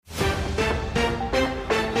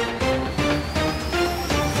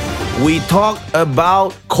We talk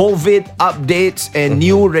about COVID updates and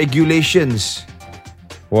new regulations.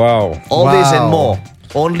 Wow. All this and more.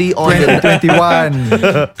 Only on the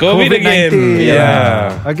 2021. COVID again.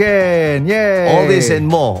 Yeah. Again. Yay. all this and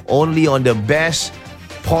more. Only on the best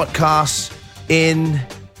podcast in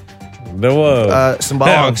The world.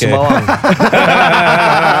 Sembawang. Okay. Sembawang.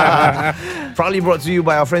 Proudly brought to you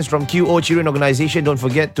by our friends from QO Children Organisation. Don't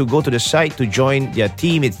forget to go to the site to join their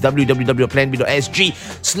team. It's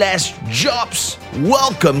www.planb.sg/jobs.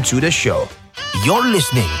 Welcome to the show. You're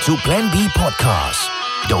listening to Plan B Podcast.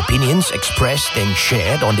 The opinions expressed and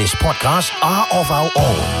shared on this podcast are of our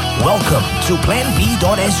own. Welcome to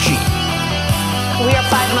planb.sg. We are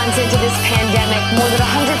 5 months into this pandemic. More than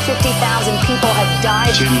 150,000 people have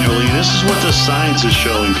died. Continually, this is what the science is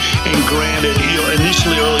showing. And granted,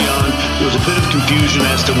 initially early on, there was a bit of confusion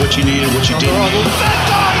as to what you needed, what you didn't need.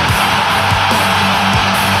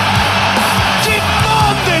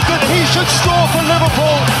 Demanded that he should score for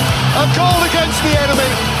Liverpool. A goal against the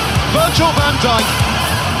enemy. Virgil van Dijk.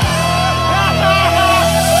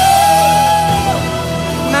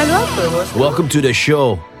 Welcome to the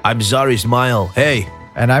show. I'm Zar Ismail. Hey.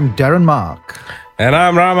 And I'm Darren Mark. And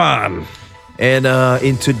I'm Rahman. And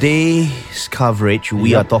in today's coverage,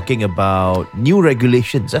 we are talking about new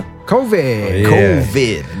regulations. COVID. Yeah.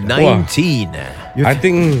 COVID-19. I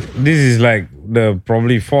think this is like the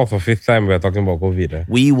probably fourth or fifth time we're talking about COVID.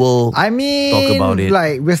 We will I mean, talk about it.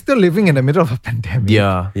 like we're still living in the middle of a pandemic.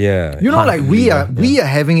 Yeah. Yeah. You know, like we are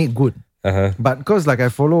having it good. Uh-huh. But because like I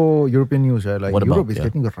follow European news, right? Like What about? Europe is Yeah.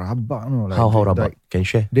 getting rabak. You know, like, How like, about? Can you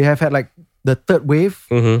share? they have had like the third wave,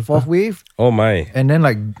 fourth wave, Oh my. and then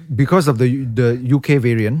like because of the UK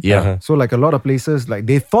variant, Yeah. so like a lot of places like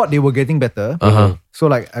they thought they were getting better. So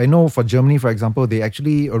like I know for Germany, for example, they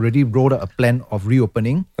actually already rolled out a plan of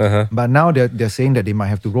reopening, but now they're saying that they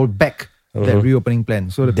might have to roll back that reopening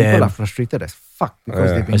plan. So the people Damn. are frustrated as fuck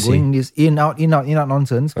because they've I been see. going this in out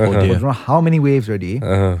nonsense. dear. I don't know how many waves already,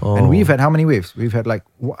 and we've had how many waves? We've had like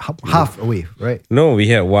half a wave, right? No, we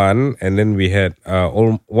had one and then we had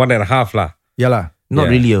 1.5 lah. Yeah lah. Not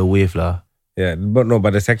Yeah. really a wave lah. Yeah, but the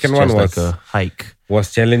It's second one just was like a hike.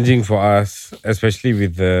 challenging for us, especially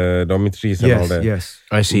with the dormitories and all that. Yes.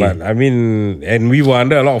 I see. But I mean, and we were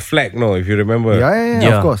under a lot of flack, if you remember. Yeah.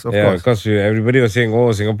 Yeah. Of course. Because everybody was saying,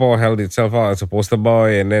 Singapore held itself out as a poster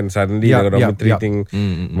boy, and then suddenly Yeah, the dormitory yeah. thing.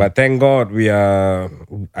 But thank God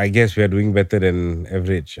I guess we are doing better than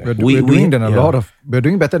average. We're We- doing we- than yeah. we're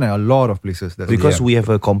doing better than a lot of places. That's Because we have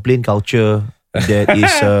a complaint culture that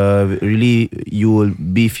is really, you will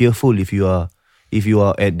be fearful if you are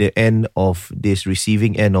at the end of this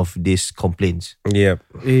receiving end of these complaints. Yep.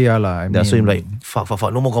 yeah lah. I mean, So I'm like, fuck,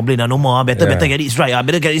 no more complaint, no more. Better get it right.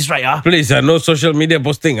 Better get it right. Please, no social media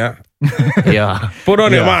posting. Yeah. Put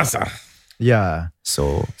on your mask. yeah.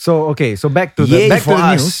 So Okay. So back to Yay the for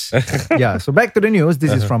news. us. Yeah. So back to the news.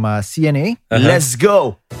 This is from CNA. let's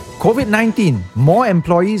go. COVID-19. More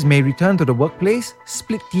employees may return to the workplace.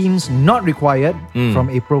 Split teams not required from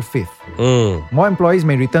April 5th. More employees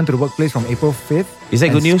may return to the workplace from April 5th. Is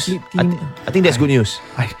that and good news? split I team- think that's good news.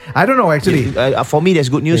 I don't know actually. For me, that's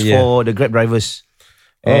good news Yeah. for the Grab drivers.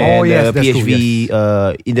 Oh, and yes, that's true,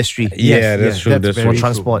 PHV industry. Yeah, that's true. That's very for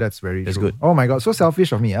transport. True. That's very That's true. good. Oh my god, so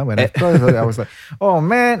selfish of me. When I first heard it, I was like, oh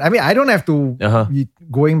man. I mean, I don't have to be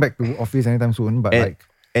going back to office anytime soon, but like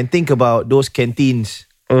And think about those canteens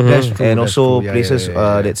that's true. and that's also true. Yeah, places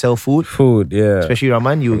yeah. that sell food. Food, yeah. Especially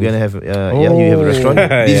Rahman, you're gonna have you have a restaurant.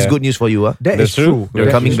 This is Yeah. good news for you. That That's is true. true. You're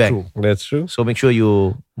That coming is back. true. That's true. So make sure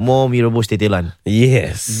you more mee rebus tetelan.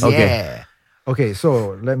 Yes. Okay. Okay,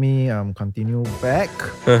 so let me continue back.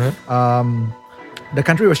 The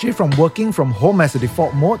country will shift from working from home as a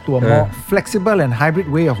default mode to a more flexible and hybrid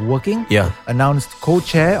way of working. Yeah. Announced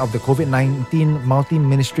co-chair of the COVID-19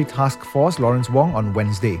 Multi-Ministry Task Force, Lawrence Wong, on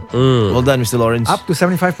Wednesday. Well done, Mr. Lawrence. Up to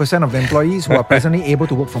 75% of the employees who are presently able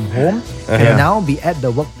to work from home can now be at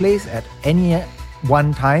the workplace at any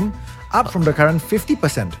one time, up from the current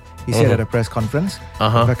 50%. He said at a press conference.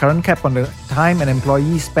 The current cap on the time an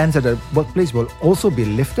employee spends at the workplace will also be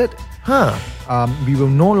lifted. We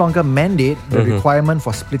will no longer mandate the requirement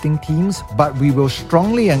for splitting teams, but we will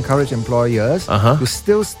strongly encourage employers to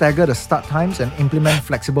still stagger the start times and implement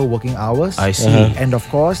flexible working hours. I see. And of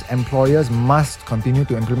course, employers must continue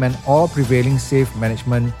to implement all prevailing safe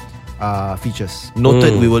management features.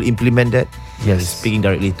 Noted, we will implement that. Yes. Speaking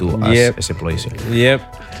directly to us as employees.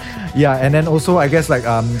 Yep. Yeah, and then also I guess like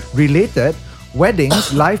related,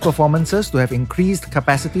 weddings, live performances to have increased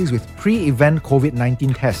capacities with pre-event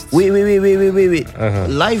COVID-19 tests. Wait.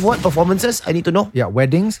 Live what performances? I need to know. Yeah,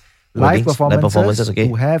 weddings, Weddings, live live performances, performances okay.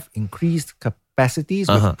 to have increased capacities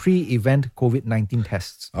with pre-event COVID-19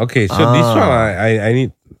 tests. Okay, so this one I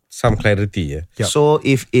need some clarity. Yeah. Yep. So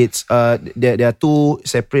if it's there are two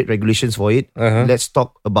separate regulations for it. Let's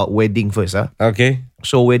talk about wedding first. Okay.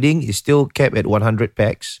 So wedding is still capped at 100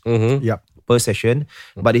 packs Yep. per session.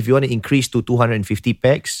 But if you want to increase to 250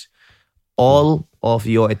 packs, all of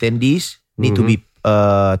your attendees need to be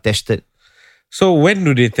tested. So when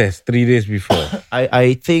do they test? 3 days before.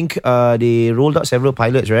 I think they rolled out several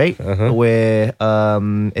pilots, right? Where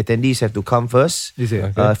attendees have to come first, Is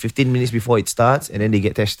it? 15 minutes before it starts, and then they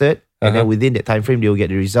get tested. And then within that time frame, they will get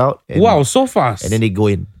the result. And, Wow, so fast. And then they go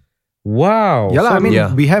in. Wow. Yeah, So I mean,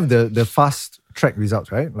 yeah. we have the fast track results,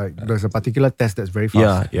 right? Like there's a particular test that's very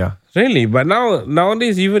fast. Yeah. really, but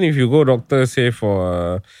nowadays, even if you go doctor, say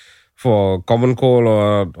for common cold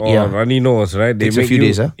or runny nose, right? They Takes a make few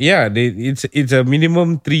days, huh? Yeah, it's a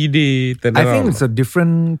minimum 3 day turnaround. I think it's a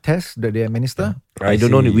different test that they administer. I don't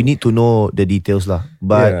know. see. We need to know the details lah.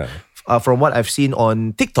 But Yeah. from what I've seen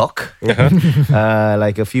on TikTok,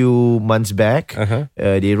 like a few months back,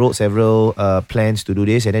 they wrote several plans to do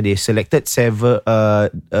this, and then they selected several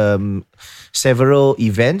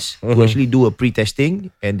events to actually do a pre-testing,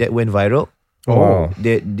 and that went viral. Wow.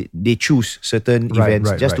 They choose certain Right,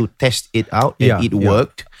 events right, just right. to test it out, and Yeah, it yeah.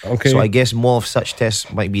 worked. Okay. So I guess more of such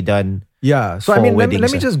tests might be done. Yeah, so I For mean, let me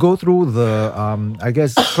weddings, just go through the, I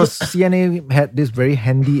guess, because CNA had this very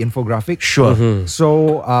handy infographic. Sure.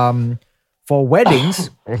 So for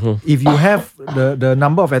weddings, if you have the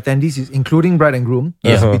number of attendees, is including bride and groom,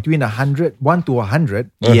 is between 1 to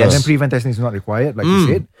 100, and Yes. then pre-event testing is not required, like you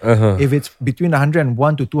said. If it's between 101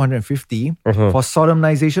 to 250, for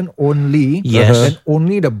solemnization only, Yes. then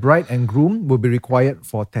only the bride and groom will be required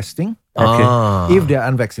for testing if they're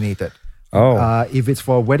unvaccinated. Oh. If it's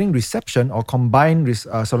for wedding reception or combined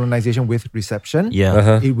solemnization with reception,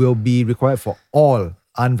 Yeah. it will be required for all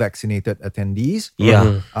unvaccinated attendees.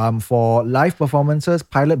 Yeah. For live performances,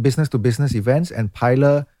 pilot business-to-business events, and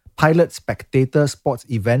pilot spectator sports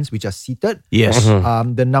events which are seated, Yes.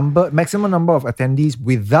 the maximum number of attendees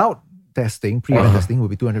without testing, pre-event testing, will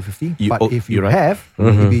be 250. But if you you're right. have,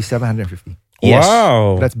 it will be 750. Yes.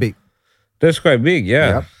 Wow. That's big. That's quite big,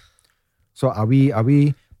 yeah. Yep. So are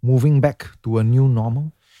we moving back to a new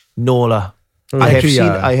normal? No lah. Actually,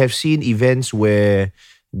 I have seen events where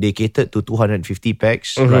they catered to 250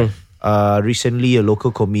 packs. Right. Recently, a local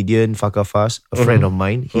comedian, Fakar Fas, a friend of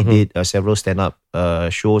mine, he did several stand-up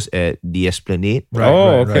shows at the Esplanade.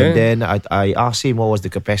 Oh, okay. And then I asked him what was the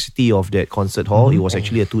capacity of that concert hall. It was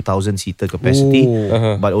actually a 2,000-seater capacity,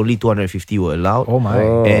 but only 250 were allowed. Oh my.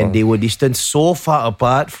 And they were distanced so far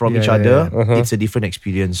apart from each other. It's a different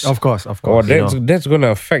experience. Of course. Oh, that's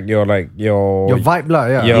gonna affect your Your vibe lah,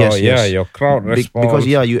 yeah. your crowd response. Because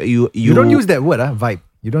you You don't use that word, vibe.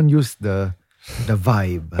 You don't use the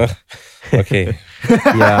vibe. Okay,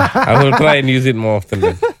 yeah. I will try and use it more often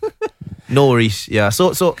then. No worries. Yeah.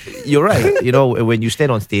 So you're right. You know, when you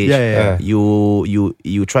stand on stage,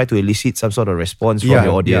 you try to elicit some sort of response from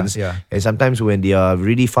your audience. yeah. And sometimes when they are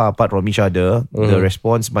really far apart from each other, the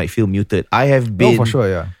response might feel muted. I have been for sure,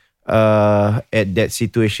 yeah. at that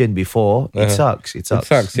situation before. It sucks. It sucks. It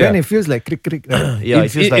sucks. Yeah. Then it feels like crick. Right? Yeah,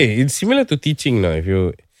 it feels like it's similar to teaching now.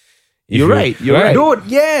 You're right. Dude,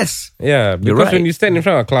 yes. Yeah, because right. when you stand in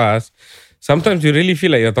front of class, sometimes you really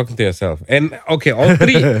feel like you're talking to yourself. And okay, all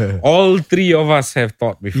three of us have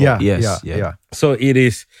taught before. Yeah, Yes, yeah, yeah. So it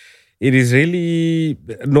is really,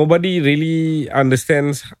 nobody really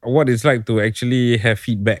understands what it's like to actually have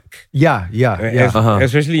feedback. Yeah.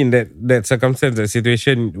 Especially in that circumstance, that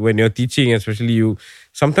situation, when you're teaching, especially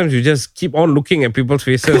sometimes you just keep on looking at people's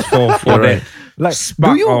faces for that. Like,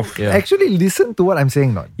 spark do you of- actually listen to what I'm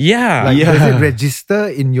saying? Not Yeah. like, does it register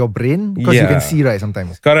in your brain? Because you Yeah. can see, right?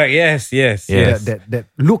 Sometimes Correct. Yes. that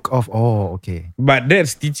look of okay. But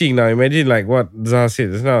that's teaching now. Imagine like what Zah said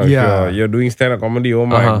just now. Yeah. If you're doing stand-up comedy, oh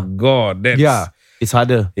my God. That's, it's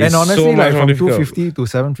harder. it's And honestly, so much like more from difficult. 250 to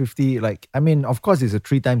 750, like I mean, of course, it's a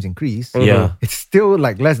 3 times increase. Yeah. It's still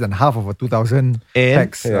like less than half of a 2,000 And-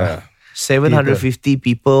 packs. Yeah. 750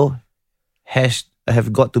 people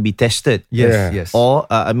have got to be tested. Yeah. Yes. Or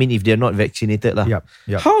if they're not vaccinated lah.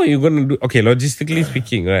 Yep. How are you going to do? Okay, logistically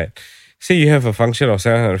speaking, right? Say you have a function of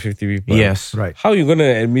 750 people. Yes. Right. How are you going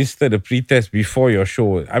to administer the pre-test before your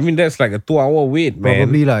show? I mean, that's like a 2-hour wait, man.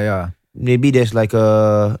 Probably lah, yeah. Maybe there's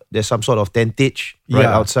some sort of tentage right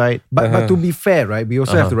Yeah. outside. But to be fair, right, we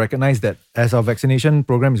also have to recognize that as our vaccination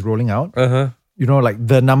program is rolling out, you know, like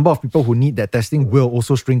the number of people who need that testing will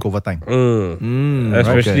also shrink over time.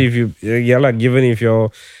 Especially if you, given if you're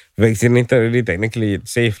vaccinated already, technically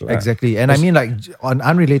it's safe. lah. Exactly. And I mean, like on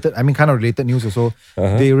kind of related news also,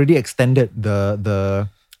 they already extended the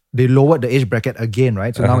they lowered the age bracket again,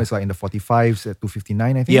 right? So now it's like in the 45s to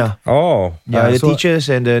 59, I think. Yeah. Oh. The so- teachers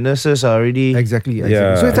and the nurses are already... Exactly.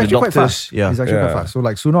 Yeah. So it's The actually quite doctors, fast. yeah. It's actually quite fast. So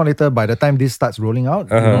like sooner or later, by the time this starts rolling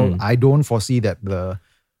out, you know, I don't foresee that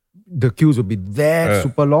the queues will be that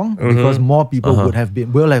super long because more people will have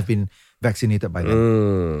been vaccinated by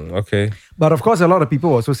then. Okay. But of course, a lot of people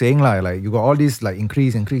were also saying like you got all this like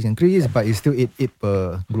increase, but it's still eight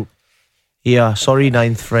per group. Yeah, sorry,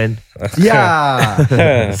 ninth friend.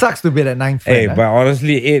 Yeah. Sucks to be that ninth friend. Hey, but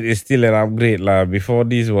honestly, 8 is still an upgrade lah. Before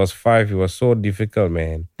this was 5. It was so difficult,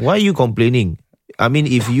 man. Why are you complaining? I mean,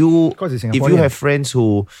 if you it's if you Singaporean. have friends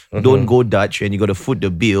who don't go Dutch and you got to foot the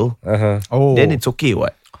bill, Oh. then it's okay,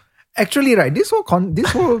 what? Actually, right, this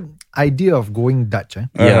whole idea of going Dutch,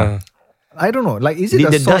 Yeah. I don't know. Like, is it Did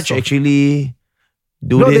a the source Dutch of... actually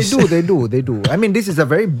do No, this? they do. I mean, this is a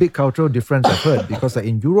very big cultural difference I've heard because like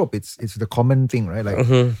in Europe, it's the common thing, right? Like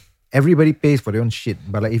everybody pays for their own shit.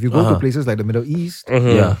 But like if you go to places like the Middle East,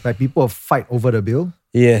 Yeah. like people fight over the bill.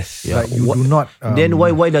 Yes. Yeah. Like you do not. Then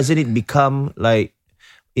why doesn't it become like,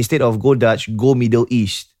 instead of go Dutch, go Middle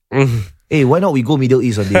East? Hey, why not we go Middle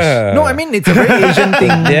East on this? No, I mean it's a very Asian thing.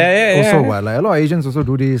 Yeah. Also, what like a lot of Asians also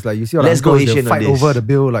do this. Like you see, all Let's the go uncles, they'll Asian on fight this. over the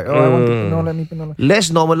bill. Like, oh, I want to let me know. Let's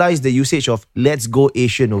normalize the usage of let's go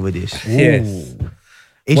Asian over this. Yes.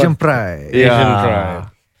 Asian pride. Asian pride.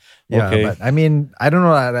 Yeah, Okay. but I mean, I don't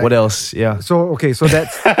know. Like, What else? Yeah. So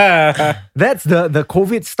that's that's the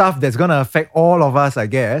COVID stuff that's gonna affect all of us, I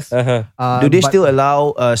guess. Do they but still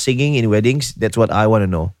allow singing in weddings? That's what I want to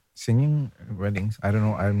know. singing weddings? I don't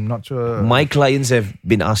know. I'm not sure. My clients have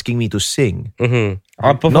been asking me to sing. Are Not that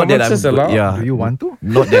I'm performances good, allowed? yeah. Do you want to?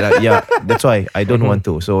 Not that that's why I don't want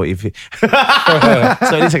to. So if so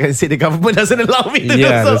at least I can say the government doesn't allow me to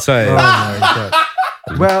Yeah, do that's so. right. Oh my God.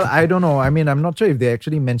 Well, I don't know. I mean, I'm not sure if they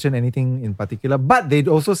actually mention anything in particular, but they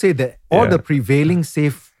also say that all the prevailing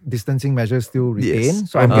safe distancing measures still retain.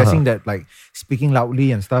 Yes. So I'm guessing that like speaking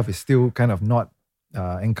loudly and stuff is still kind of not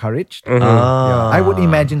encouraged. Ah. I would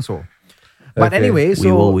imagine so. But Okay. anyway,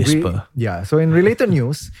 so will whisper. so in related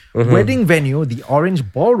news, wedding venue, the Orange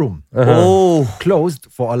Ballroom, Oh, closed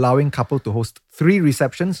for allowing couple to host 3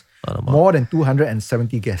 receptions, more than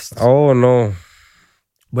 270 guests. Oh, no.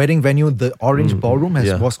 Wedding venue, the Orange Ballroom,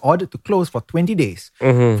 was ordered to close for 20 days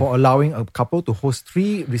for allowing a couple to host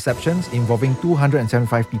 3 receptions involving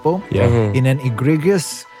 275 people in an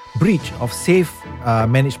egregious breach of safe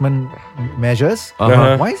management measures.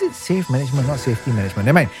 Why is it safe management, not safety management?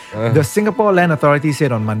 Never mind. The Singapore Land Authority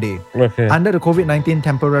said on Monday, Okay. under the COVID-19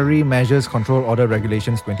 Temporary Measures Control Order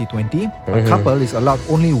Regulations 2020, a couple is allowed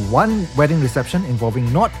only 1 wedding reception involving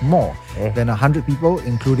not more than 100 people,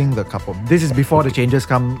 including the couple. This is before the changes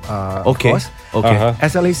come, of okay. course. Okay.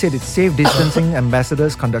 SLA said its safe distancing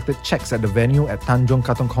ambassadors conducted checks at the venue at Tanjong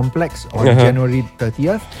Katong Complex on January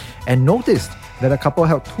 30th and noticed that a couple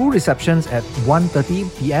held 2 receptions at 1:30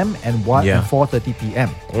 p.m. and 4:30 p.m.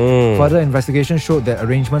 Further investigation showed that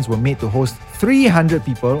arrangements were made to host 300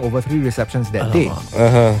 people over 3 receptions that day.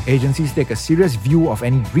 Agencies take a serious view of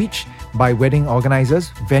any breach by wedding organizers,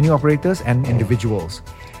 venue operators, and individuals.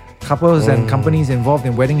 Couples and companies involved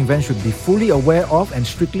in wedding events should be fully aware of and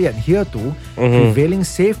strictly adhere to prevailing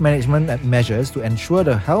safe management measures to ensure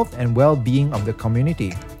the health and well-being of the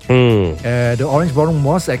community. The Orange Ballroom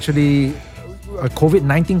was actually a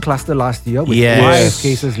COVID-19 cluster last year with 5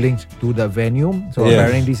 cases linked to the venue. So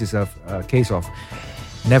apparently this is a case of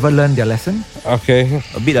never learned their lesson. Okay.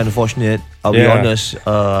 A bit unfortunate. I'll be honest.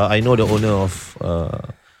 I know the owner of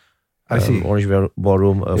I see. Orange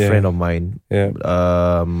Ballroom, a friend of mine. Yeah.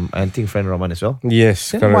 I think friend Rahman as well.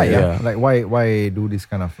 Yes, Then correct. why? yeah. Like why do this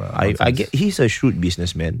kind of? I nonsense? get he's a shrewd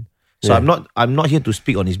businessman. So I'm not here to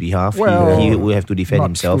speak on his behalf. Well, he will have to defend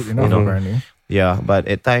not himself. shrewd enough, apparently. Yeah, but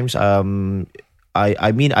at times I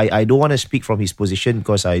mean I don't want to speak from his position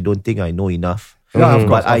because I don't think I know enough. Yeah, of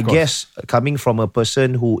course, But I of course. guess coming from a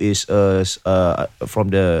person who is from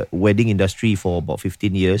the wedding industry for about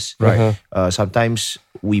 15 years, Right. Sometimes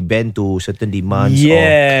we bend to certain demands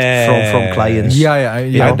Yeah. from clients. Yeah,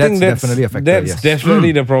 I that's think definitely a factor. That's Yes.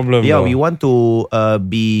 definitely the problem. Yeah, though. we want to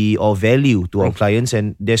be of value to our clients,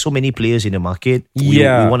 and there's so many players in the market. We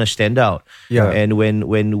want to stand out. Yeah. And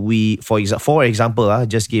when we, for example,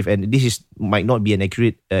 just give, and this might not be an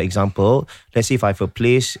accurate example. Let's say if I have a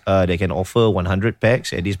place that can offer 100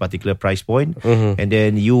 packs at this particular price point, and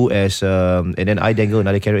then you and then I dangle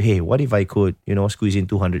another carrot. Hey, what if I could, squeeze in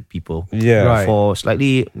 200 people? Yeah. Right. For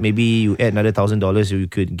slightly, maybe you add another $1,000, you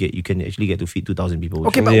can actually get to feed 2,000 people.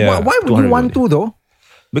 Okay, but Yeah. why would you 200 want to though?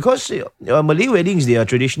 Because Malay weddings, they are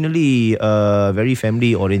traditionally very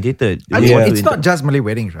family orientated. I mean, it's not just Malay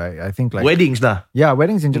weddings, right? I think like weddings lah. Yeah,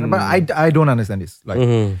 weddings in general. But I don't understand this. Like,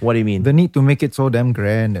 What do you mean? the need to make it so damn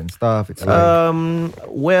grand and stuff. It's like,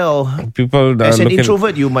 Well, People as an looking-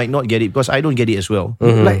 introvert, you might not get it because I don't get it as well.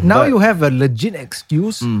 like now you have a legit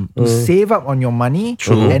excuse to save up on your money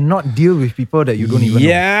and not deal with people that you don't even know.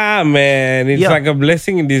 Yeah, man. It's Yeah. like a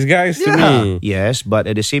blessing in disguise to me. Yes, but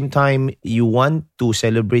at the same time, you want to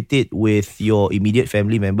celebrate it with your immediate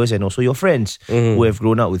family members and also your friends who have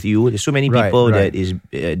grown up with you. There's so many Right, people right.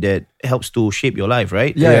 that helps to shape your life,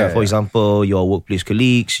 right? Yeah. For example, your workplace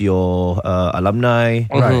colleagues, your alumni,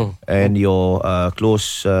 Right. and your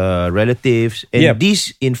close relatives, and Yep.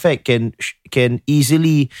 these, in fact, can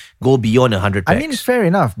easily go beyond 100 I packs. mean, it's fair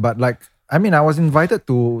enough, but like, I mean, I was invited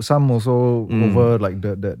to some also over like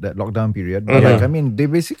that lockdown period. But like, I mean, they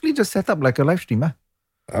basically just set up like a live stream.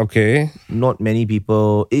 Okay. Not many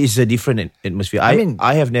people. It's a different atmosphere.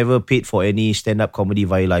 I have never paid for any stand-up comedy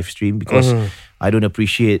via live stream because I don't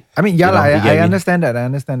appreciate. I mean, you yeah, know, you get I what I mean? understand that. I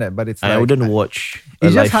understand that, but it's I like, wouldn't watch. a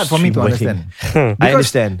it's live just hard for me to stream wedding. understand. I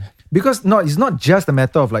understand. Because no, it's not just a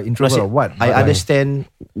matter of like introvert or what. I but, like, understand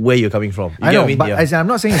where you're coming from. You I get know, what I mean? but Yeah. as in, I'm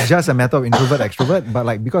not saying it's just a matter of introvert extrovert, but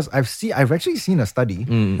like because I've actually seen a study,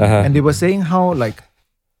 and they were saying how like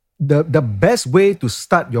the best way to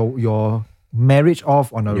start your marriage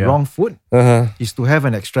off on a wrong foot is to have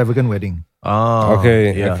an extravagant wedding. Ah,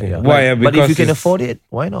 Okay, yeah, okay. yeah. Why? But if Because you can it's- afford it,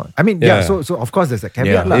 why not? I mean, Yeah. so of course there's a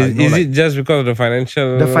caveat lah. Is, you know, is like, it just because of the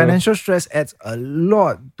financial? the financial stress adds a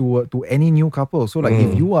lot to any new couple. So like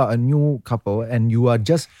if you are a new couple and you are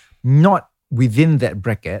just not within that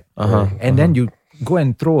bracket, and then you go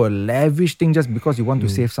and throw a lavish thing just because you want to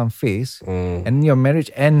save some face, and your marriage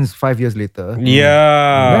ends 5 years later.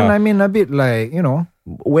 Yeah. Then I mean a bit like, you know,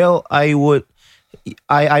 Well, I would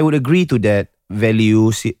agree to that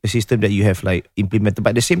value system that you have like implemented,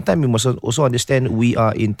 but at the same time, you must also understand we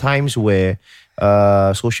are in times where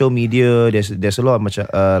social media, there's a lot of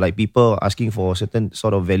like people asking for certain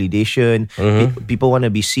sort of validation. People want to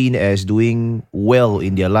be seen as doing well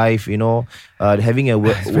in their life, you know, having a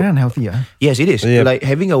it's very unhealthy. yes, it is. Yep. Like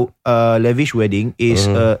having a lavish wedding is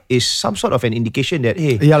some sort of an indication that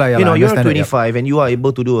hey, Yeah lah, you know, I you're understand that, 25 and you are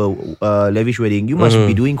able to do a lavish wedding. You must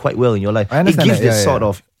be doing quite well in your life. I It understand gives that, this yeah, sort yeah.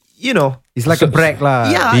 of, you know, It's like a brag lah.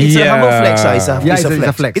 yeah, it's a humble flex. It's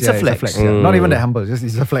a flex. It's a flex. Yeah. Not even that humble, just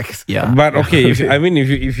it's a flex. Yeah. But okay, if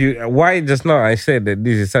you why just now I said that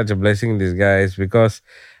this is such a blessing in disguise because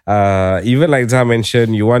even like Zah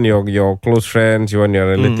mentioned, you want your close friends, you want your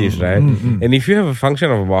relatives, right? And if you have a function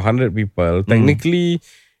of about 100 people, technically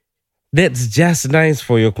that's just nice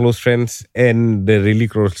for your close friends and the really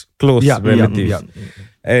close relatives.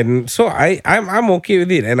 And so I'm okay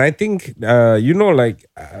with it. And I think, you know, like,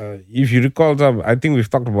 if you recall, I think we've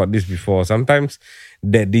talked about this before. Sometimes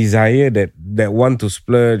that desire, that want to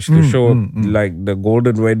splurge, to show like the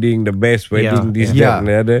golden wedding, the best wedding, this, that, and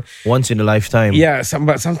the other. Once in a lifetime. Yeah,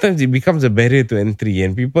 but sometimes it becomes a barrier to entry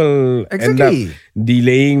and people end up Exactly.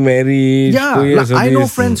 delaying marriage. Yeah, 2 years like, of I know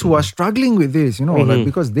this. friends who are struggling with this, you know, like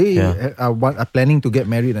because they are planning to get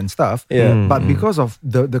married and stuff. But because of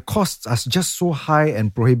the costs are just so high and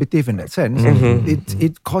prohibitive in that sense,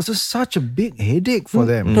 it causes such a big headache for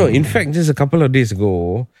them. No, in fact, just a couple of days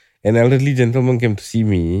ago, an elderly gentleman came to see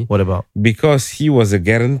me. What about? Because he was a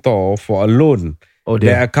guarantor for a loan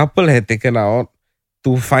that a couple had taken out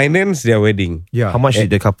to finance their wedding. Yeah. How much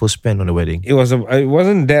did the couple spend on the wedding? It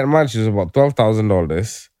wasn't that much. It was about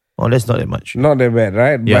 $12,000. Oh, that's not that much. Not that bad,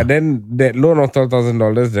 right? Yeah. But then that loan of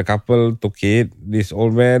 $12,000, the couple took it. This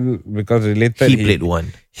old man, because related, He played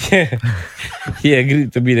one. Yeah, he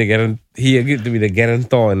agreed to be the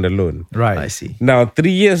guarantor in the loan. Right. I see. Now 3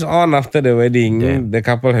 years on after the wedding, the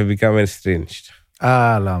couple have become estranged.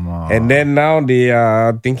 Alamak. And then now they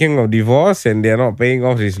are thinking of divorce and they are not paying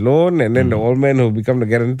off his loan. And then the old man who become the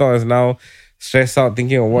guarantor is now stressed out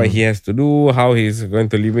thinking of what he has to do, how he's going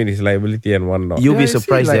to limit his liability and whatnot. You'll be Yeah, I see,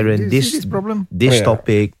 surprised, like, Darren. do you see this problem? This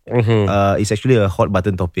topic is actually a hot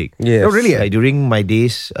button topic. Yes. Oh, really? Like during my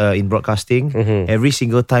days in broadcasting, every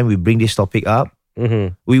single time we bring this topic up,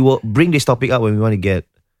 we will bring this topic up when we want to get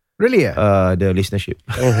Really? the listenership.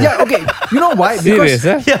 Yeah, okay. You know why? Serious,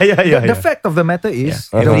 Because huh? the fact of the matter is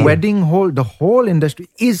Yeah. the Okay. the whole industry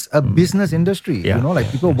is a business industry. Yeah. You know,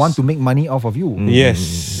 like people want to make money off of you. Yes.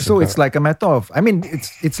 So it's like a matter of, I mean,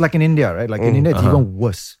 it's like in India, right? Like in India, it's even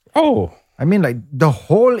worse. Oh. I mean, like the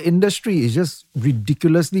whole industry is just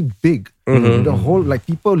ridiculously big. The whole, like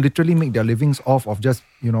people literally make their livings off of just,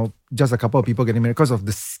 you know, just a couple of people getting married because of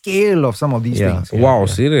the scale of some of these things. Wow,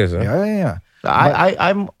 serious, huh? Yeah.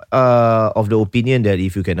 I'm of the opinion that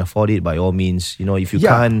if you can afford it, by all means, if you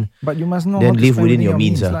can't, but you must know then how to live spend within within your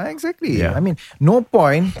means. lah. Exactly. Yeah. I mean, no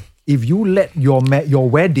point if you let your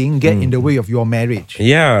wedding get in the way of your marriage.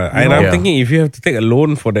 Yeah, and I'm Yeah. thinking if you have to take a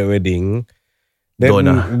loan for that wedding, then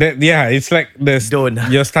it's like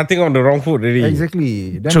you're starting on the wrong foot already.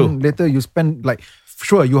 Exactly. Then True. later you spend like,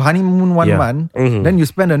 sure, you honeymoon 1 month, then you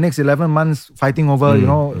spend the next 11 months fighting over,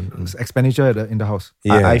 expenditure in the house.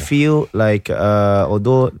 Yeah. I feel like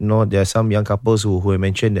although there are some young couples who have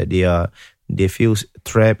mentioned that they feel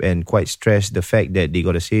trapped and quite stressed, the fact that they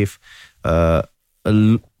got to save a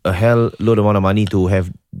hell load amount of money to have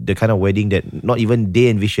the kind of wedding that not even they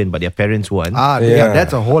envision but their parents want. Yeah,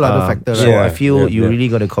 that's a whole other factor. So Right? I feel you really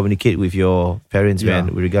got to communicate with your parents, man,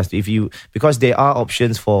 with regards to because there are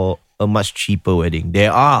options for a much cheaper wedding. There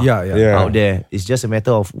are out there. It's just a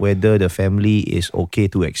matter of whether the family is okay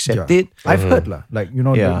to accept it. I've heard like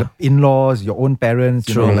the in-laws, your own parents,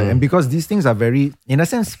 and because these things are very, in a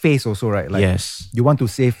sense, face also, right? Like you want to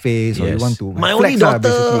save face or you want to my flex only daughter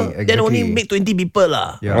basically. then only make 20 people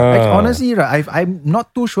lah. Honestly, right, I'm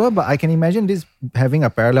not too sure, but I can imagine this having a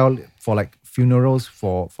parallel for like funerals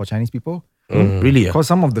for Chinese people. Really? Because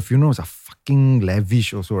some of the funerals are fucking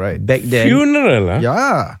lavish also, right? Back then, Funeral,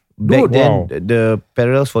 Yeah. Back then, the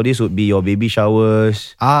parallels for this would be your baby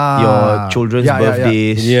showers, your children's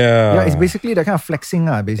birthdays. Yeah, it's basically that kind of flexing,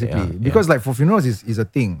 basically. Because like for funerals is a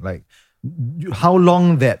thing. Like how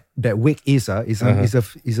long that wake is a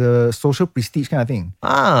social prestige kind of thing.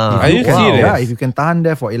 Are you serious? Yeah, if you can tahan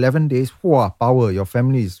there for 11 days, power, your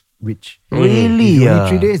family is rich. Really? If you only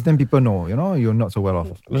 3 days, then people know, you're not so well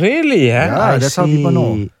off. Really? Yeah, that's how people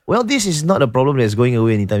know. Well, this is not a problem that's going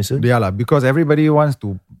away anytime soon. Yeah, because everybody wants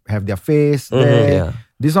to have their face there. Yeah.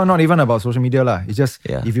 This one not even about social media lah. It's just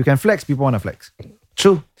if you can flex, people want to flex.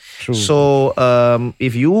 True. So,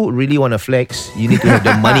 if you really want to flex, you need to have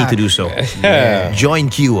the money to do so. Join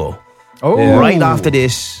QO. Right after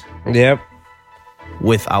this. Yep.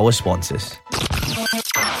 With our sponsors.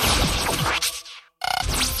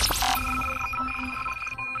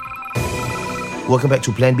 Welcome back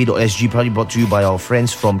to PlanB.SG, proudly brought to you by our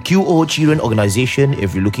friends from QO Children Organisation.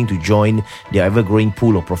 If you're looking to join their ever-growing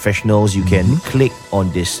pool of professionals, you can click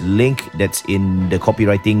on this link that's in the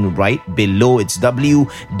copywriting right below. It's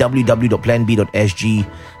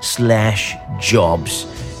www.planb.sg/jobs.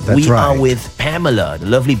 We are with Pamela. The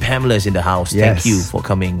lovely Pamela is in the house. Yes. Thank you for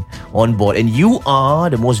coming on board. And you are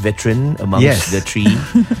the most veteran amongst the three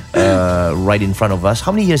right in front of us.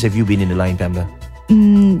 How many years have you been in the line, Pamela?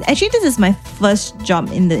 Actually, this is my first job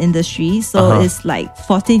in the industry. So it's like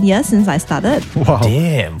 14 years since I started. Wow.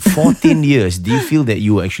 Damn, 14 years. Do you feel that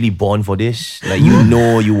you were actually born for this? Like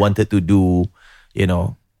you wanted to do,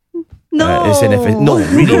 No. SNFS? No,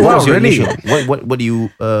 really. Wow, What was your really? initial?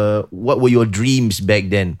 What were your dreams back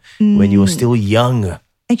then when you were still young?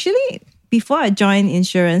 Actually, before I joined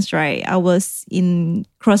insurance, right, I was in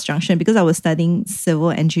Cross Junction because I was studying civil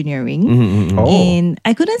engineering. And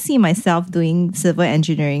I couldn't see myself doing civil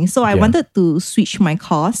engineering. So I wanted to switch my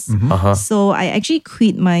course. So I actually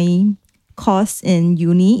quit my course in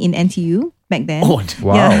uni in NTU back then. Oh,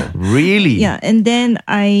 wow. Yeah. Really? Yeah. And then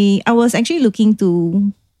I was actually looking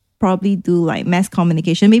to probably do like mass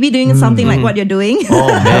communication, maybe doing something like what you're doing. Oh,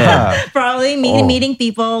 man. Probably meeting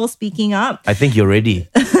people, speaking up. I think you're ready.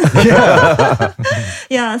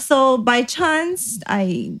 Yeah, so by chance,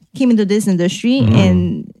 I came into this industry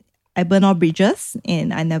and I burned all bridges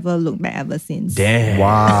and I never looked back ever since. Damn.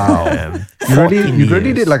 Wow. You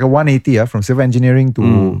really did like a 180 from civil engineering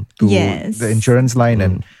to Yes. the insurance line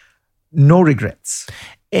and no regrets.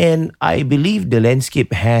 And I believe the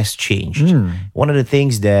landscape has changed. One of the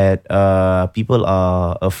things that people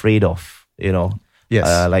are afraid of, Yes.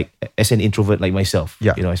 like as an introvert like myself,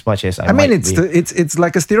 as much as I mean, might be. it's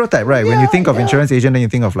like a stereotype, right? When you think of insurance agent, then you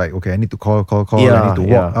think of like, okay, I need to call. I need to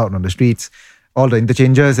walk out on the streets, all the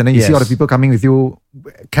interchanges, and then you see all the people coming at you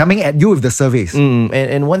with the surveys.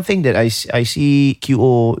 And one thing that I see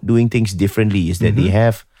QO doing things differently is that they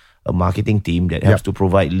have a marketing team that helps to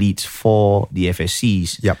provide leads for the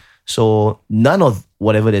FSCs. So none of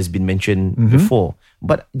whatever that's been mentioned before.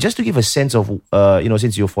 But just to give a sense of,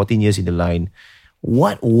 since you're 14 years in the line,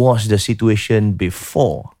 what was the situation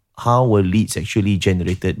before? How were leads actually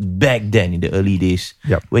generated back then in the early days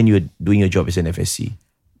when you were doing your job as an FSC?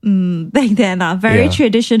 Back then, very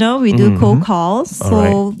traditional. We do cold calls.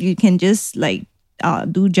 So you can just like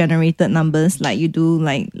do generated numbers like you do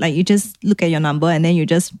like you just look at your number and then you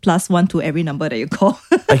just +1 to every number that you call.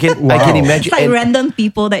 I can imagine. It's like random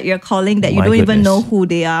people that you're calling that you My don't even goodness. know who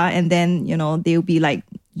they are, and then they'll be like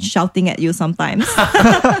shouting at you sometimes.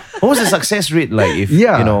 What was the success rate like? If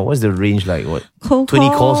what's the range like? What, Cold 20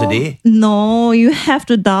 call? calls a day? No, you have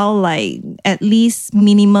to dial like at least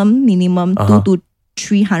minimum 2 to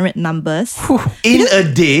 300 numbers. In a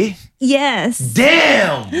day? Yes.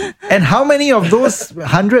 Damn! And how many of those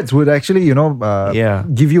hundreds would actually,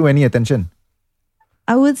 give you any attention?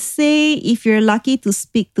 I would say if you're lucky to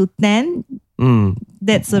speak to 10,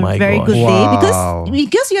 that's a My very gosh. good day. Wow.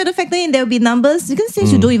 Because you have to factor in, there will be numbers. Because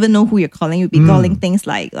since you don't even know who you're calling, you'll be calling things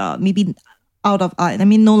like maybe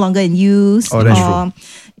no longer in use. Oh, that's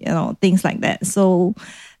or, things like that. So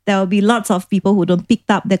there will be lots of people who don't pick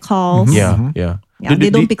up their calls. Yeah. Yeah,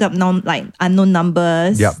 they don't pick up unknown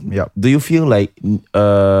numbers. Yep. Do you feel like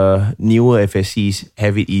newer FSCs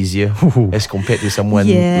have it easier as compared to someone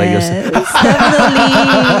like yourself? Definitely.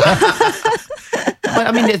 But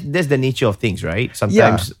I mean, that's the nature of things, right?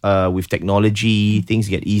 Sometimes with technology, things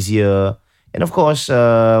get easier. And of course,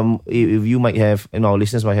 if you might have, our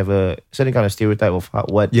listeners might have a certain kind of stereotype of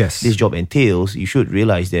what this job entails, you should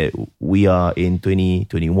realize that we are in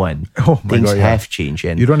 2021. Things have changed.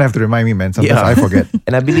 And you don't have to remind me, man. Sometimes I forget.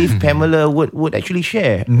 And I believe Pamela would actually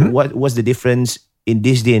share what was the difference in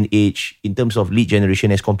this day and age in terms of lead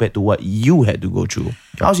generation as compared to what you had to go through.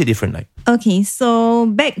 How's it different like? Okay, so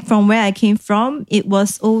back from where I came from, it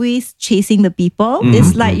was always chasing the people.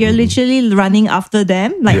 It's like you're literally running after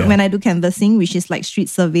them. Like when I do canvassing, which is like street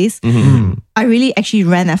service, I really actually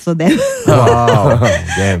ran after them. Wow.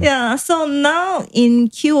 Damn. Yeah, so now in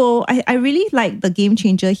QO, I really like the game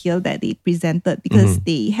changer here that they presented because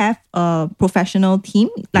they have a professional team.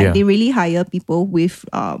 Like they really hire people with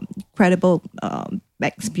credible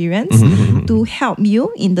experience to help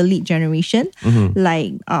you in the lead generation.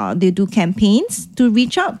 Like they do campaigns to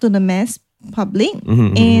reach out to the mass public.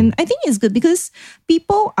 And I think it's good because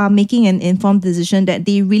people are making an informed decision that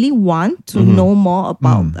they really want to know more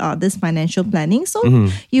about this financial planning. So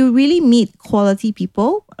you really meet quality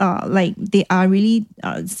people, like they are really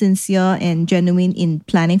sincere and genuine in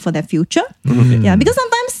planning for their future. Yeah, because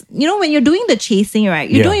sometimes, when you're doing the chasing, right,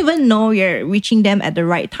 you don't even know you're reaching them at the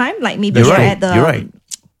right time. Like maybe you're at the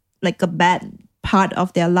like a bad part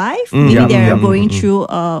of their life. Maybe they're going through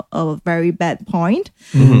a very bad point.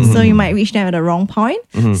 So you might reach them at the wrong point.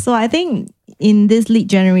 So I think in this lead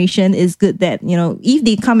generation, it's good that, if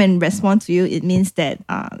they come and respond to you, it means that,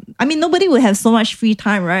 nobody will have so much free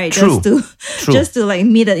time, right? Just to like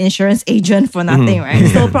meet an insurance agent for nothing, right?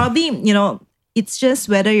 So probably, it's just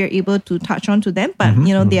whether you're able to touch on to them, but,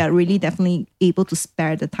 they are really definitely able to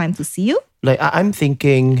spare the time to see you. Like I'm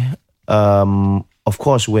thinking, of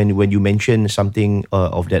course, when you mention something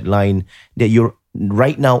of that line, that you're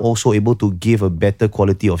right now also able to give a better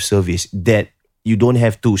quality of service, that you don't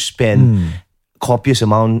have to spend copious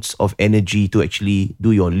amounts of energy to actually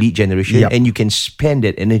do your lead generation, and you can spend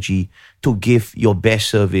that energy to give your best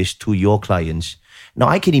service to your clients. Now,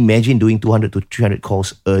 I can imagine doing 200 to 300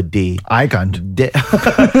 calls a day. I can't.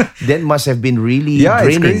 That must have been really draining.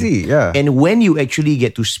 It's crazy. Yeah. And when you actually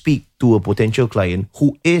get to speak to a potential client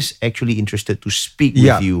who is actually interested to speak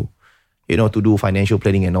with you, to do financial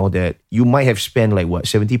planning and all that, you might have spent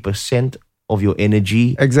 70% of your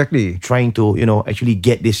energy trying to, actually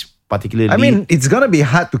get this particular lead. I mean, it's going to be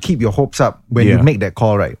hard to keep your hopes up when you make that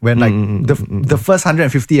call, right? When the first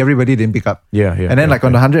 150, everybody didn't pick up. And then on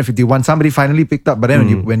the 151, somebody finally picked up. But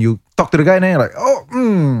then when you talk to the guy, then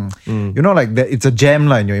you're like, that it's a jam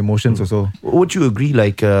in your emotions also. Would you agree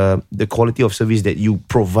the quality of service that you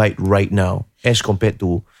provide right now as compared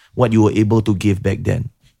to what you were able to give back then?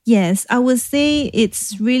 Yes, I would say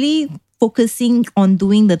it's really focusing on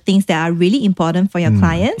doing the things that are really important for your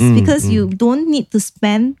clients because you don't need to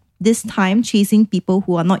spend this time chasing people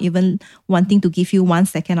who are not even wanting to give you 1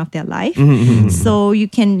 second of their life. So you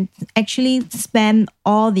can actually spend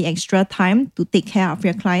all the extra time to take care of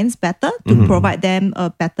your clients better, to provide them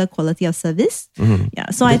a better quality of service.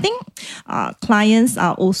 So I think clients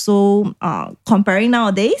are also comparing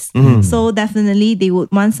nowadays. So definitely they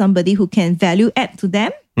would want somebody who can value add to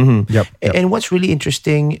them. And what's really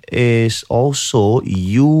interesting is also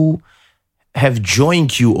you have joined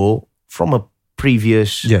QO from a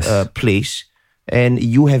previous place, and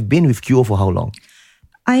you have been with QO for how long?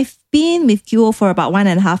 I've been with QO for about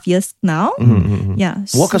 1.5 years now. Yeah.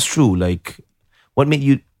 Walk us through, what made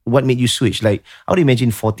you switch? I would imagine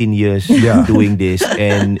 14 years doing this,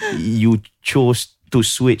 and you chose to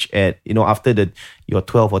switch at after your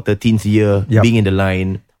 12th or 13th year being in the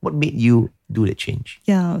line. What made you do that change?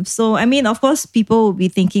 Yeah. So, of course, people will be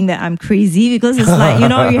thinking that I'm crazy because it's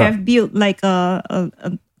you have built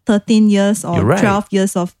 13 years or You're right. 12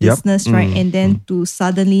 years of business, right? And then to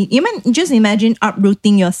suddenly, just imagine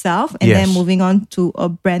uprooting yourself and then Yes. moving on to a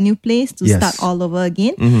brand new place to start all over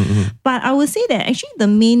again. But I would say that actually the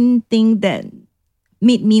main thing that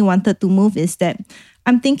made me wanted to move is that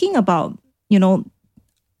I'm thinking about,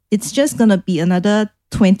 it's just going to be another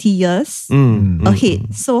 20 years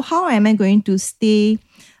ahead. So how am I going to stay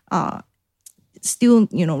still,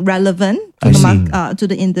 relevant to to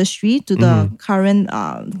the industry, to the current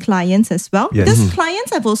clients as well? Yes. Because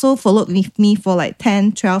clients have also followed with me for like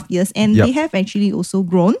 10, 12 years and they have actually also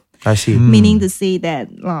grown. I see. Meaning to say that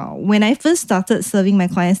when I first started serving my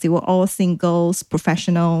clients, they were all singles,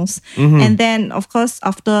 professionals. And then, of course,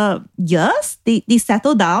 after years, they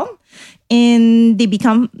settle down and they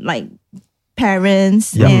become like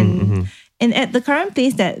parents. And at the current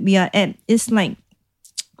place that we are at, it's like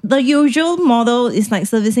the usual model is like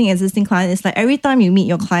servicing existing clients. It's like every time you meet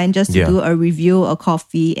your client just to do a review, a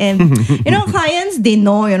coffee. And, clients, they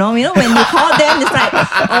know, when you call them, it's like,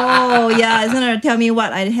 oh, yeah, it's going to tell me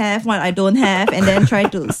what I have, what I don't have, and then try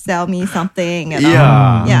to sell me something.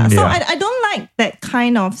 Yeah. So I don't like that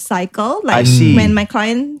kind of cycle. Like I see. when my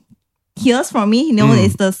client hears from me,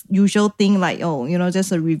 it's the usual thing like,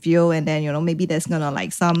 just a review and then, maybe there's gonna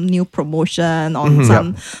like some new promotion on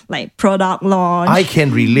some like product launch. I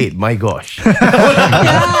can relate, my gosh.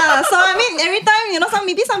 Yeah, so I mean, every time, some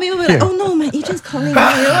people will be like, oh no, my agent's calling me.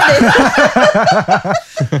 I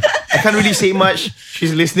can't really say much.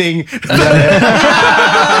 She's listening.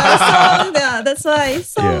 That's why.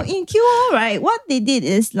 So in QO, right, what they did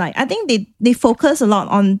is like, I think they focus a lot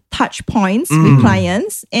on touch points with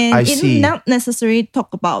clients, and I it's see. not necessarily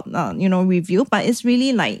talk about review, but it's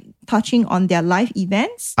really like touching on their live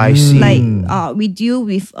events. I see. Like we deal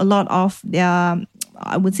with a lot of their,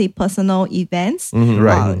 I would say, personal events,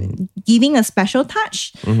 Right. Giving a special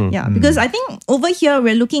touch. Yeah, because I think over here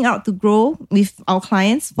we're looking out to grow with our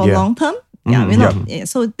clients for long term. Yeah, we're not.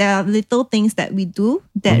 So there are little things that we do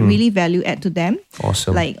that really value add to them.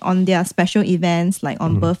 Awesome. Like on their special events, like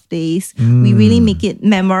on birthdays, we really make it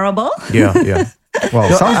memorable. Yeah. Wow,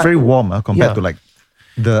 sounds very warm compared yeah. to like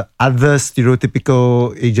the other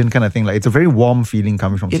stereotypical agent kind of thing. Like it's a very warm feeling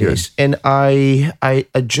coming from It Siren. is. And I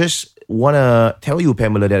just want to tell you,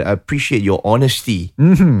 Pamela, that I appreciate your honesty,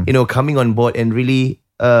 coming on board and really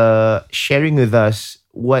sharing with us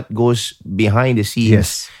what goes behind the scenes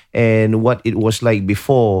Yes. and what it was like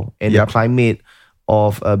before and the climate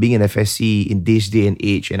of being an FSC in this day and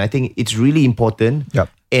age. And I think it's really important. Yep.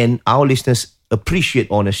 And our listeners appreciate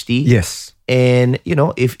honesty. Yes. And,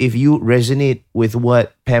 if you resonate with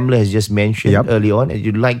what Pamela has just mentioned early on and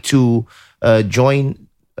you'd like to join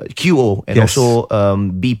QO and also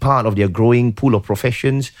be part of their growing pool of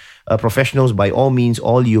professionals, by all means,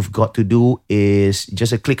 all you've got to do is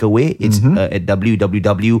just a click away. It's at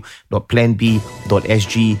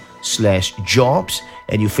www.planb.sg/jobs,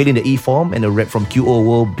 and you fill in the e-form and a rep from QO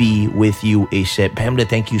will be with you ASAP. Pamela,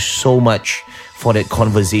 thank you so much for that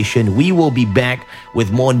conversation. We will be back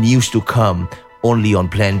with more news to come only on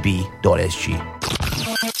planb.sg.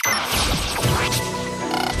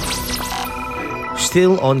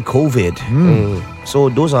 Still on COVID. So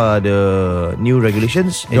those are the new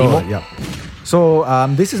regulations anymore? Yeah. So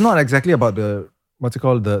this is not exactly about the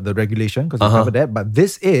regulation, because we covered that, but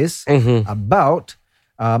this is about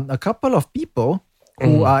a couple of people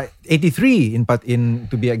who are 83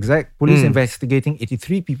 to be exact. Police investigating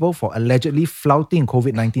 83 people for allegedly flouting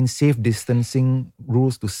COVID-19 safe distancing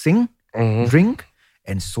rules to sing, drink,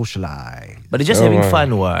 and socialize. But they're just having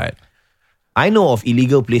fun, what? I know of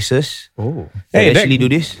illegal places that actually do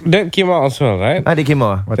this. That came out as well, right? They came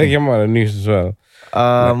out. That came out on the news as well.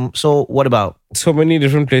 So what about? So many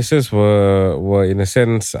different places were in a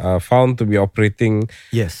sense found to be operating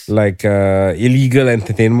like illegal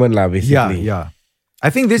entertainment lah, basically. Yeah. I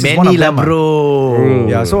think this is one of them. Bro.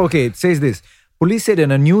 Yeah, so okay, it says this. Police said in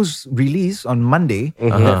a news release on Monday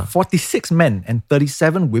that 46 men and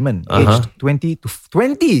 37 women aged 20 to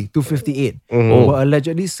 58 were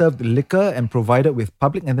allegedly served liquor and provided with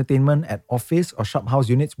public entertainment at office or shophouse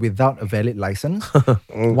units without a valid license.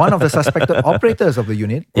 One of the suspected operators of the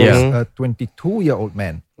unit was a 22-year-old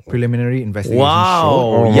man. Preliminary investigation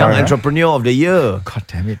showed. Young Entrepreneur of the Year. God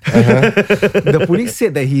damn it. The police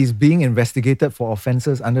said that he is being investigated for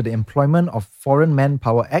offences under the Employment of Foreign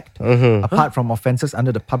Manpower Act, apart from offences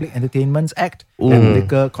under the Public Entertainments Act and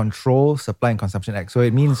Liquor Control, Supply and Consumption Act. So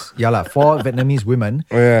it means, 4 Vietnamese women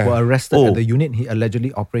were arrested at the unit he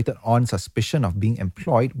allegedly operated on suspicion of being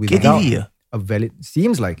employed without a valid,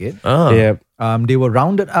 seems like it. They were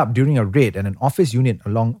rounded up during a raid at an office unit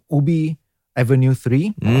along Ubi Avenue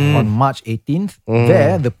 3 on March 18th.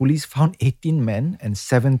 There, the police found 18 men and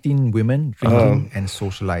 17 women drinking and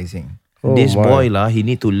socializing. This boy he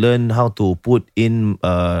need to learn how to put in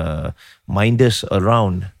minders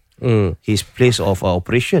around his place of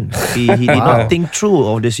operation. He did not think through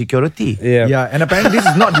of the security. Yeah, and apparently this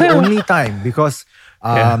is not the only time because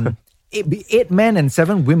 8 men and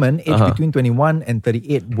 7 women aged between 21 and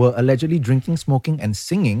 38 were allegedly drinking, smoking and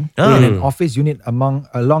singing in an office unit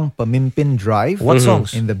along Pemimpin Drive. What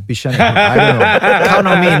songs? In the Bishan. I don't know. Count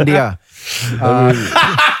on me, India.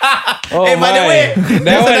 Hey, by the way,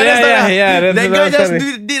 that guy just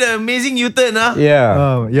did an amazing U-turn.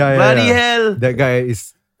 Yeah. Bloody hell. That guy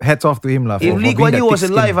is hats off to him. If Lee Kuan Yew was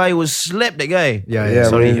alive, I would slap that guy. Yeah,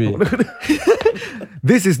 sorry. Maybe.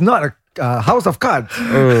 This is not a house of cards.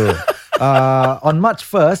 On March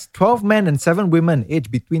 1st, 12 men and 7 women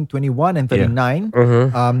aged between 21 and 39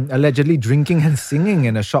 allegedly drinking and singing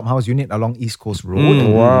in a shophouse unit along East Coast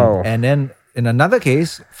Road. Wow. And then in another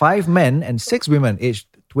case, 5 men and 6 women aged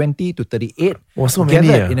 20 to 38 so many,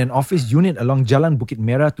 gathered in an office unit along Jalan Bukit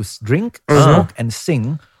Merah to drink, smoke and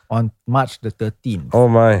sing on March the 13th. Oh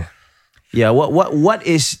my. Yeah, what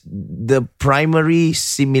is the primary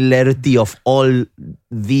similarity of all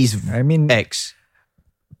these acts?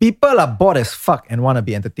 People are bored as fuck and want to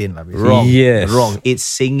be entertained. Wrong. Yes. Wrong. It's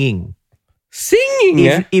singing.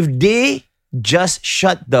 Singing? If they just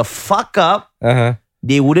shut the fuck up,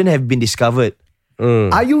 they wouldn't have been discovered.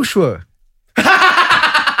 Are you sure?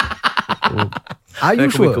 Are you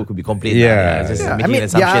sure? Could be complained. Yeah. I mean,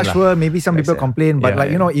 sure. Maybe some people complain, but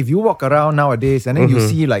if you walk around nowadays and then you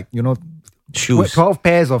see shoes, 12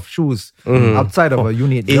 pairs of shoes outside of a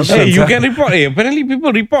unit. Hey, you can report. Apparently,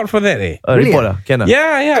 people report for that. Report, can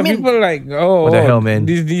Yeah. People like, what the hell, man?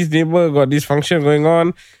 This neighbor got this function going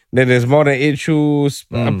on. Then there's more than 8 shoes.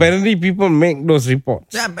 Apparently, people make those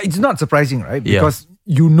reports. Yeah, but it's not surprising, right? Because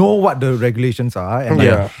you know what the regulations are, and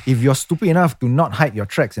if you're stupid enough to not hide your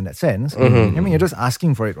tracks in that sense, I mean, you're just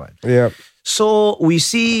asking for it, right? Yeah. So we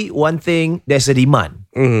see one thing, there's a demand,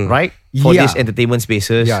 right? For these entertainment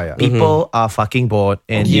spaces. People are fucking bored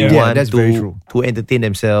and they want to entertain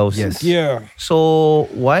themselves. Yes. Yeah. So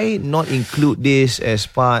why not include this as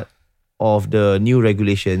part of the new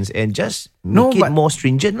regulations and just make it more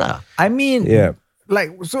stringent lah? I mean,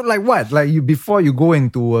 like what? Like before you go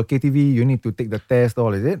into a KTV, you need to take the test,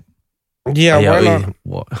 all is it? Yeah, why not?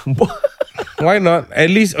 Why not? At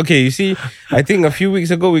least, okay, you see, I think a few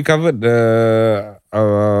weeks ago we covered a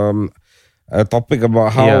topic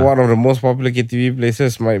about how one of the most popular KTV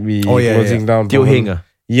places might be closing down. Teo Heng.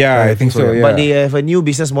 Yeah, I think so. Yeah. But they have a new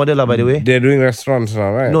business model, by the way. They're doing restaurants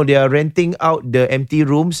now, right? No, they are renting out the empty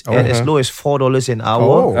rooms at as low as $4 an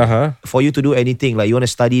hour for you to do anything. Like you want to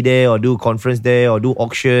study there or do conference there or do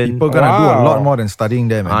auction. People gonna do a lot more than studying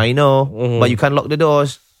there, man. I know, but you can't lock the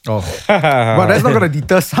doors. But that's not gonna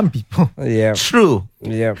deter some people. Yeah, true.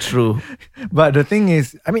 Yeah, true. But the thing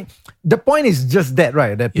is, I mean, the point is just that,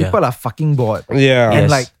 right? That people are fucking bored. Yeah, and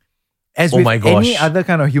like. As with any other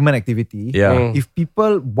kind of human activity, if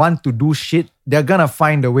people want to do shit, they're gonna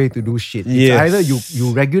find a way to do shit. It's either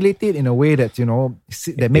you regulate it in a way that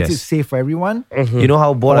that makes it safe for everyone. You know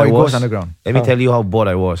how bored I was? Or it goes underground. Let me tell you how bored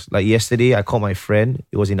I was. Like yesterday, I called my friend.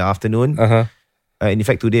 It was in the afternoon. In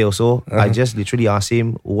fact, today also, I just literally asked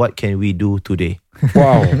him, "What can we do today?"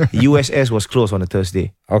 Wow. USS was closed on a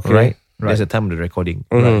Thursday. Okay. Right? There's a time of the recording.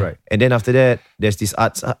 Right. And then after that, there's this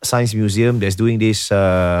art science museum that's doing this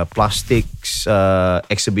plastics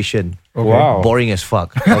exhibition. Okay. Wow. Boring as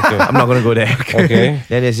fuck. Okay. I'm not going to go there. Okay.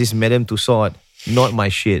 Then there's this Madame Tussauds. Not my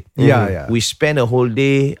shit. Yeah. We spent a whole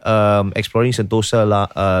day exploring Sentosa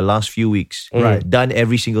last few weeks. Right. Done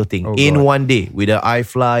every single thing in God. one day with the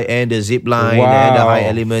iFly and the zip line and the high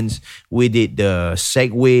elements. We did the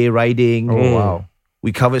Segway riding. Oh, wow.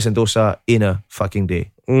 We covered Sentosa in a fucking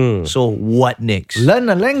day. So what next? Learn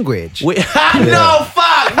a language. No,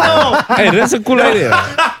 fuck, no. Hey, that's a cool idea.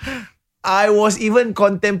 I was even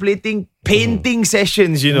contemplating painting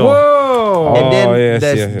sessions, Whoa. And then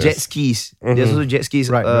there's yes. jet skis. There's also jet skis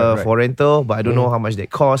for rental, but I don't know how much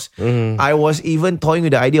that costs. I was even toying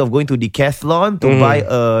with the idea of going to Decathlon to buy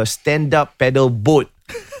a stand-up pedal boat.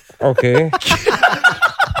 Okay.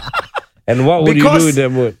 And what would you do with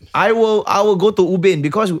that boat? I will go to Ubin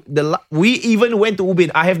because we even went to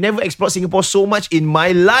Ubin. I have never explored Singapore so much in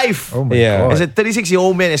my life. Oh my God. As a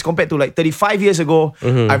 36-year-old man, as compared to like 35 years ago,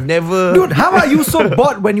 I've never... Dude, how are you so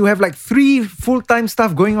bored when you have like 3 full-time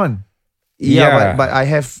stuff going on? Yeah. But I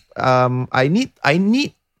have I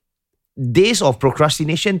need days of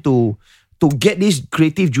procrastination to to get these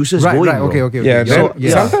creative juices Right, going. right. bro. Okay. Yeah, So,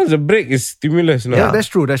 sometimes the break is stimulus. No? yeah, that's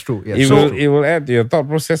true. That's true. Yeah. It will add to your thought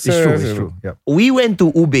processes. It's true. It's true. Yeah. We went to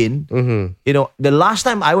Ubin. Mm-hmm. You know, the last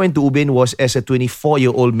time I went to Ubin was as a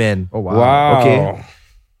 24-year-old man. Oh wow. Wow. Okay.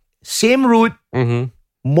 Same route, Mm-hmm.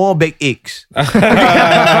 more backaches.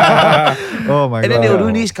 Oh my And god. then they were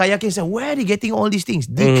doing this kayaking. Say, where are they getting all these things?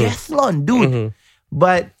 Decathlon, dude.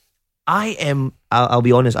 But I'll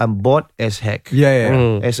be honest, I'm bored as heck.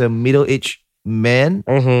 Yeah. As a middle-aged man,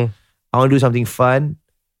 I want to do something fun.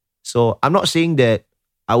 So I'm not saying that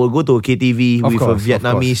I will go to a KTV Of with course, a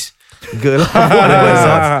Vietnamese girl, whatever it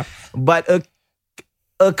sounds. But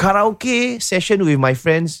a karaoke session with my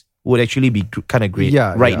friends would actually be kind of great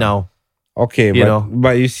right now. Okay, You but, know.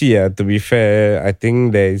 but you see, to be fair, I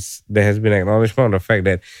think there has been acknowledgement of the fact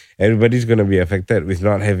that everybody's going to be affected with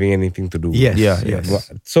not having anything to do. Yes. Yeah, Yes. Well,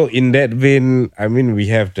 so in that vein, I mean, we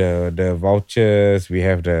have the vouchers, we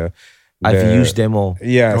have I've used them all.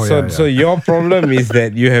 Yeah, Oh, so yeah. so your problem is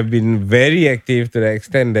that you have been very active to the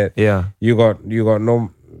extent that Yeah. you got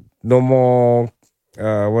no more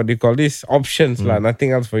what do you call this, options lah, nothing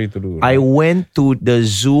else for you to do. I went to the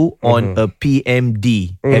zoo on a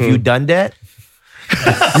PMD. Have you done that?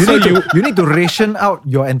 You need to ration out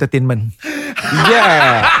your entertainment.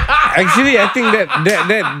 Yeah, actually, I think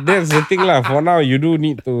that's the thing lah. For now, you do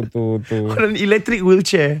need to. On an electric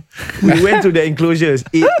wheelchair. We went to the enclosures.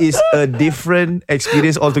 It is a different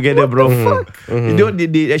experience altogether, bro. You know,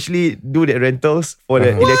 they actually do the rentals for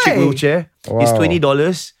the electric wheelchair. It's Wow.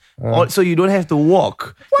 $20. So you don't have to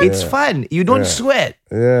walk. It's fun. You don't sweat.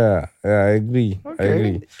 Yeah, I agree. I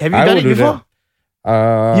agree. Have you I done would it do before?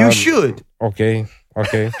 that. You should. Okay.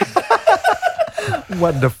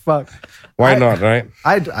 What the fuck? Why not, right?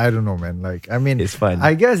 I don't know, man. Like, I mean, It's fun.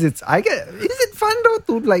 is it fun though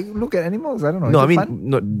to like look at animals? I don't know. No, Is I it mean, fun?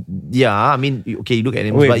 no, yeah, I mean, okay, you look at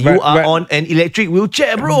animals, Wait, but you but- are but- on an electric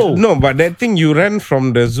wheelchair, bro. No, but that thing you ran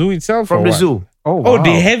from the zoo itself? From or the what? zoo. Oh, Oh, wow.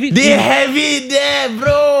 they have it. They have it there,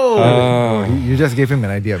 bro. You just gave him an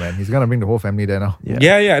idea, man. He's gonna bring the whole family there now.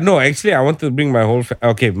 Yeah. No, actually, I want to bring my whole.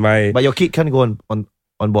 My But your kid can't go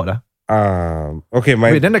on board, okay,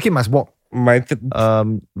 my Wait, then the kid must walk.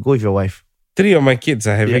 Go with your wife. 3 of my kids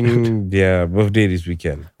are having their birthday this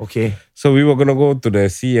weekend. Okay. So we were gonna go to the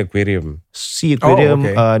sea aquarium. Sea aquarium,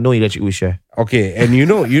 okay. no electric wheelchair. Okay, and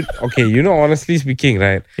honestly speaking,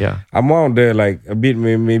 right? Yeah. I'm one of the like a bit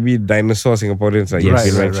maybe dinosaur Singaporeans like you've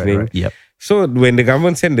Yes. been Right, mentioning. right. Yep. So when the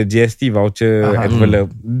government sent the GST voucher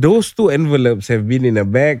envelope, those 2 envelopes have been in a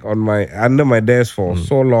bag under my desk for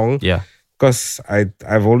so long. Yeah. Because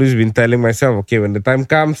I've always been telling myself, okay, when the time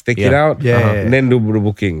comes, take it Yeah. out, Yeah. and then do the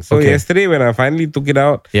booking. So Okay. yesterday when I finally took it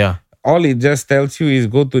out, Yeah. all it just tells you is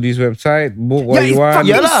go to this website, book what you it's want. fucking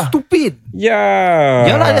Yeah lah. stupid. Yeah.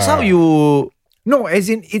 Yeah lah, that's how you... No, as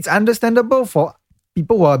in it's understandable for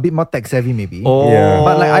people who are a bit more tech savvy, maybe. Oh. Yeah.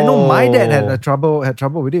 But like I know my dad had trouble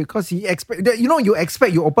with it because he you expect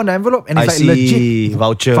you open the envelope and I it's see. like legit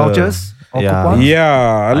Vouchers. or Yeah. coupons. Yeah,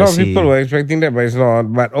 a I lot of see. people were expecting that, but it's not.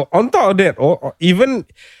 But on top of that, even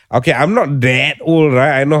okay, I'm not that old,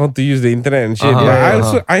 right? I know how to use the internet and shit. Uh-huh. But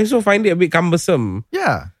Yeah, I also find it a bit cumbersome.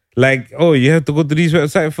 Yeah. Like, oh, you have to go to this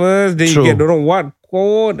website first, then True. you get don't know what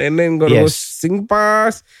code, and then go to Yes.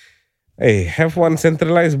 SingPass. Hey, have one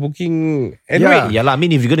centralized booking. Anyway, Yeah lah, I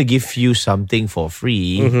mean, if you're going to give you something for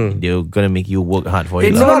free, they're going to make you work hard for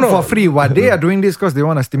it. It's lah. not for free. What they are doing this because they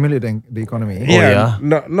want to stimulate the economy. yeah,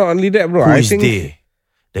 yeah? not only that, bro. Who I is think they?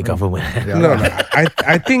 The government. No,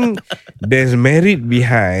 I think there's merit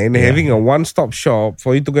behind having a one-stop shop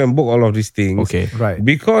for you to go and book all of these things. Okay. Right.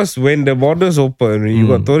 Because when the borders open, when you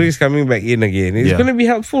got tourists coming back in again, it's Yeah. going to be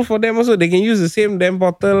helpful for them also. They can use the same damn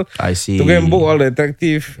portal I see. to go and book all the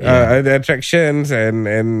the attractions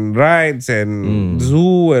and rides and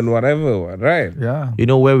zoo and whatever, right? Yeah. You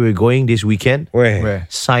know where we're going this weekend? Where?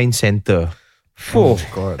 Science Center. Oh,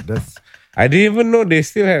 God, that's I didn't even know they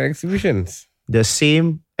still had exhibitions. The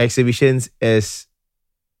same exhibitions as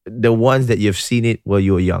the ones that you've seen it while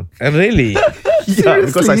you were young. Really? Yeah,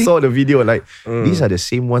 because I Seriously? saw the video. Like, these are the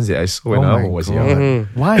same ones that I saw when Oh I my was God. young.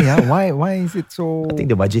 why? Why is it so? I think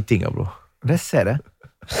the budgeting, bro. That's sad.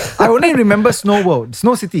 I only remember Snow World,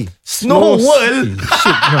 Snow City. Snow World.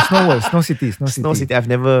 Shit, no, Snow World, Snow City, Snow City. Snow City. I've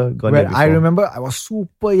never gone there Where before. I remember I was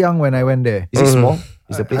super young when I went there. Is it small?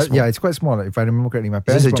 Is the place small? Yeah, it's quite small. If I remember correctly, my Is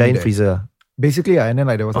parents this a brought me giant there. freezer? Basically, and then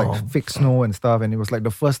like there was like Oh. fake snow and stuff, and it was like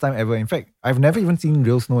the first time ever. In fact, I've never even seen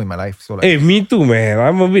real snow in my life. So like, Hey, me too, man.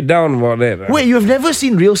 I'm a bit down about that. Wait, you've never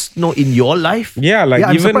seen real snow in your life? Yeah, like yeah,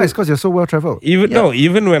 I'm even surprised because you're so well traveled.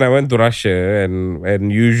 even when I went to Russia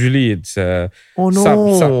and usually it's Oh,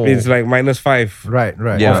 no. it's like -5 Right.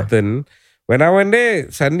 Yeah. often. When I went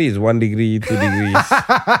there, suddenly it's 1 degree, 2 degrees.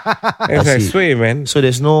 It's like sway, man. So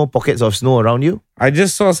there's no pockets of snow around you? I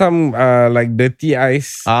just saw some like dirty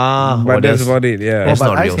ice. But that's about it. Yeah. That's but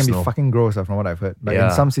not ice real can snow. be fucking gross from what I've heard. Like Yeah.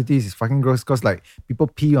 in some cities, it's fucking gross because like people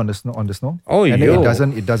pee on the snow. Oh, and then yo.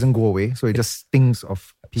 it doesn't go away, so it just stinks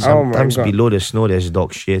of pee. Oh my Sometimes God. below the snow, there's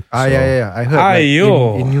dog shit. Yeah. I heard like,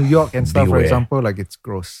 Aiyo. in New York and stuff, for Beware. example, like it's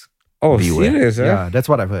gross. Oh, Beware. serious? Huh? Yeah, that's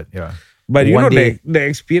what I've heard. Yeah. But you One know day- the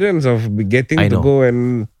experience of getting I to know. go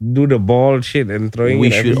and do the ball shit and throwing We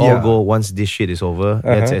it should everywhere. all go once this shit is over.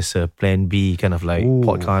 That's as a plan B kind of like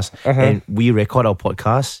podcast. And we record our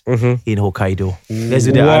podcast in Hokkaido. Let's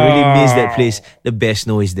do that. I really miss that place. The best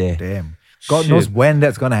snow is there. Damn. God knows when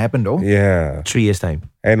that's gonna happen though. Yeah. 3 years time.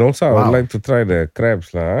 And also, I would Wow. like to try the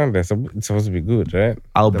crabs. It's supposed to be good, right?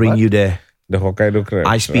 I'll bring you there. The Hokkaido crabs.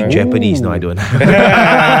 I speak right? Japanese. No, I don't.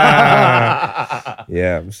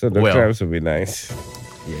 Yeah, so the Well. crabs would be nice.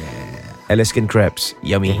 Alaskan crabs.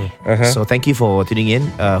 Yummy. So thank you for tuning in.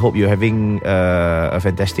 Hope you're having a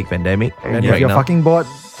fantastic pandemic. And right if you're now. fucking bored,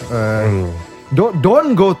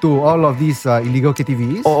 don't go to all of these illegal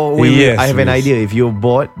KTVs. Oh, wait, Yes, I have an yes. idea. If you're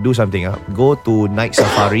bored, do something. Go to Night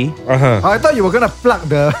Safari. I thought you were gonna plug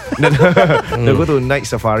the. No, go to Night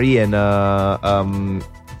Safari and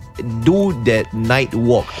do that night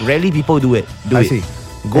walk. Rarely people do it. I see.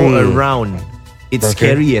 Go around. It's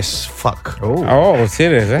Okay. scary as fuck. Oh,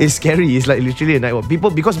 serious? Eh? It's scary. It's like literally a night walk.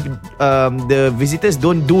 People, because the visitors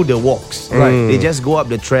don't do the walks. Right. They just go up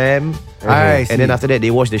the tram. I see. And then after that,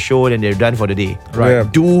 they watch the show and they're done for the day. Right.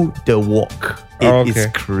 Yeah. Do the walk. It's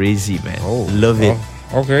Okay. crazy, man. Love it.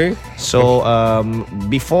 Okay. So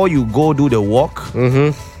before you go do the walk,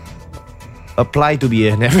 apply to be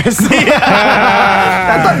an FSC.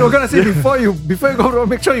 I thought you were gonna say before you go,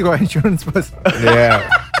 make sure you got insurance first. Yeah.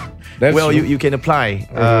 That's Well, you can apply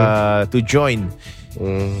to join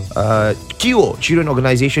KIO, Children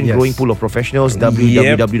Organization, Yes. growing pool of professionals,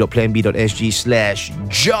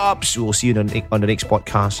 www.planb.sg/jobs. We'll see you on the next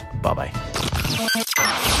podcast. Bye-bye.